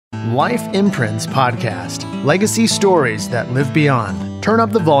Life Imprints Podcast. Legacy stories that live beyond. Turn up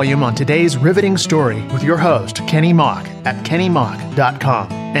the volume on today's riveting story with your host, Kenny Mock, at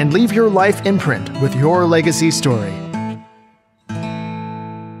kennymock.com. And leave your life imprint with your legacy story. I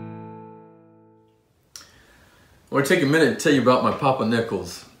want to take a minute to tell you about my Papa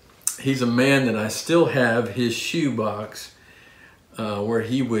Nichols. He's a man that I still have his shoe box where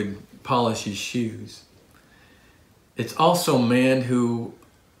he would polish his shoes. It's also a man who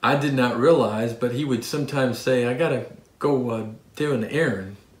I did not realize, but he would sometimes say, I gotta go do an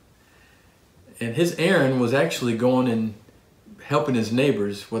errand. And his errand was actually going and helping his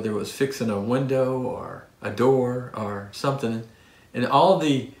neighbors, whether it was fixing a window or a door or something. And all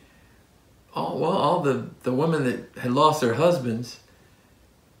the women that had lost their husbands,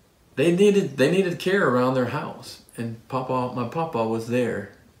 they needed care around their house. And my papa was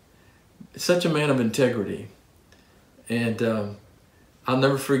there. Such a man of integrity. And I'll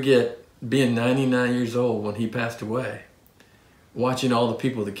never forget being 99 years old when he passed away, watching all the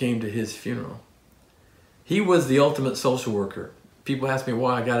people that came to his funeral. He was the ultimate social worker. People ask me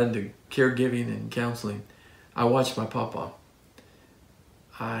why I got into caregiving and counseling. I watched my papa.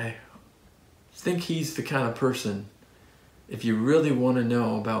 I think he's the kind of person, if you really want to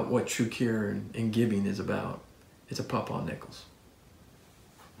know about what true care and giving is about, it's a Papa Nichols.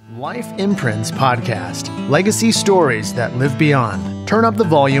 Life Imprints Podcast. Legacy stories that live beyond. Turn up the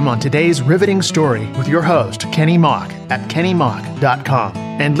volume on today's riveting story with your host, Kenny Mock, at kennymock.com.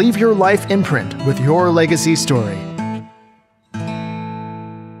 And leave your life imprint with your legacy story.